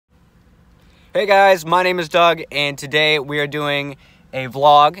Hey guys, my name is Doug, and today we are doing a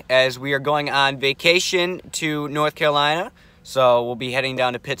vlog as we are going on vacation to North Carolina. So we'll be heading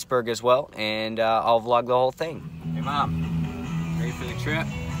down to Pittsburgh as well, and I'll vlog the whole thing. Hey Mom, ready for the trip?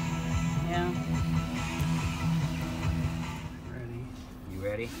 Yeah. Ready. You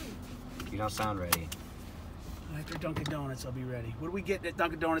ready? You don't sound ready. After Dunkin' Donuts, I'll be ready. What do we get at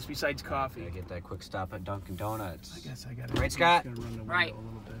Dunkin' Donuts besides coffee? I get that quick stop at Dunkin' Donuts. I guess I got it. Right, Scott? Right.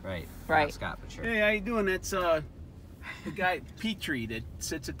 Right. Right. Not Scott, but sure. Hey, how you doing? That's the guy Petrie that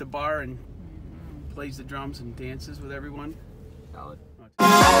sits at the bar and plays the drums and dances with everyone. Solid.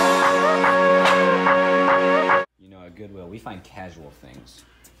 You know, at Goodwill, we find casual things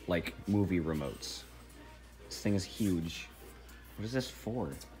like movie remotes. This thing is huge. What is this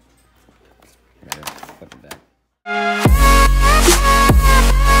for? I gotta put it back.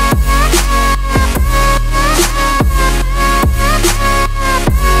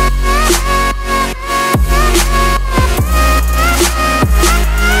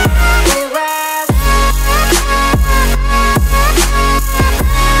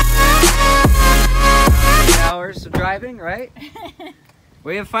 Hours of driving, right?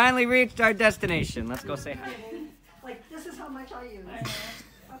 We have finally reached our destination. Let's go say hi. Like, this is how much I use. Okay.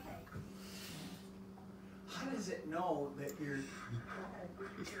 How does it know that you're... It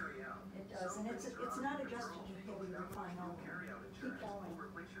does, and it's not adjusted until we refine all of it. Keep going.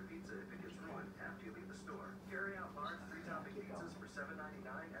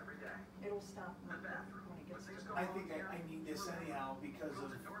 It'll stop when it gets to I think I need this anyhow because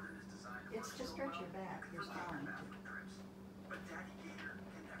of... It's to stretch your back, your spine.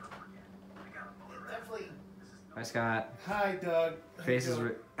 Definitely. Hi, Scott. Hi, Doug.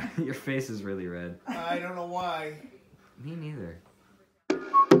 Your face is really red. I don't know why. Me neither.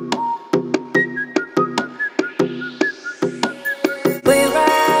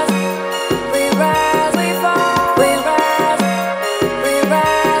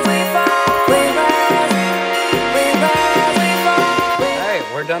 Hey,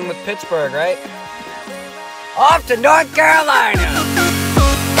 we're done with Pittsburgh, right? Off to North Carolina!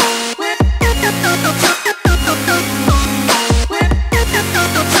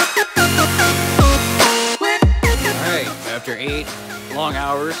 After 8 long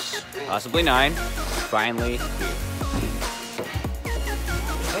hours, possibly 9, finally.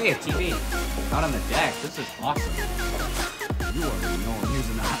 Hey, a TV out on the deck. This is awesome. You already know I'm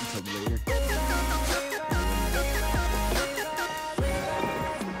using the hot tub later.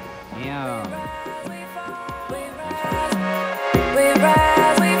 Yeah.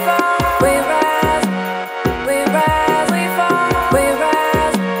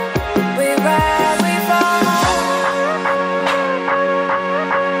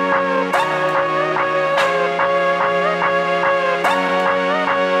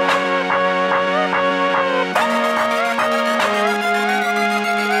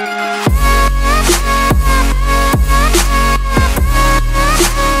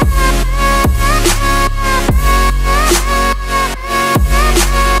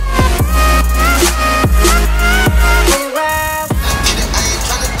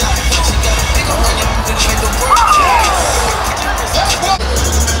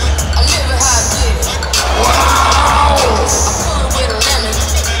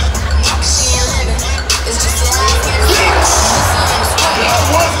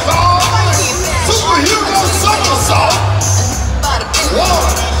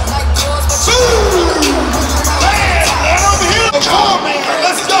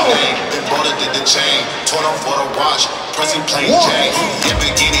 Pressing plain Jane,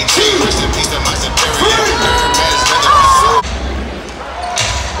 Lamborghini G, rest in peace to my superior.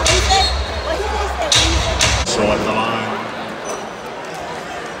 So at the line.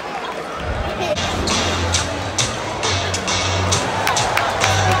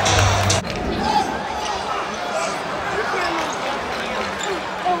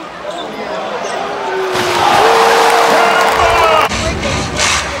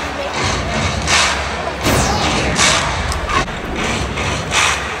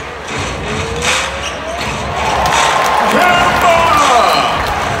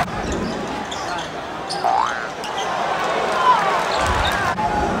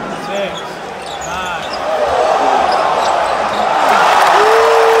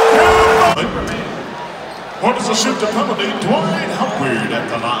 Orders a ship to accommodate Dwight Howard at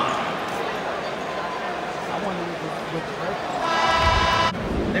the line.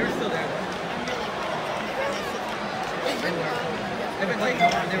 They were still there. They've been late.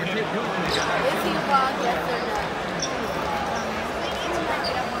 They were doing it. Is he wrong? Yes or no?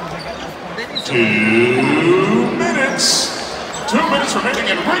 2 minutes. 2 minutes remaining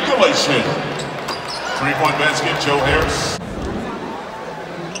in regulation. 3-point basket, Joe Harris.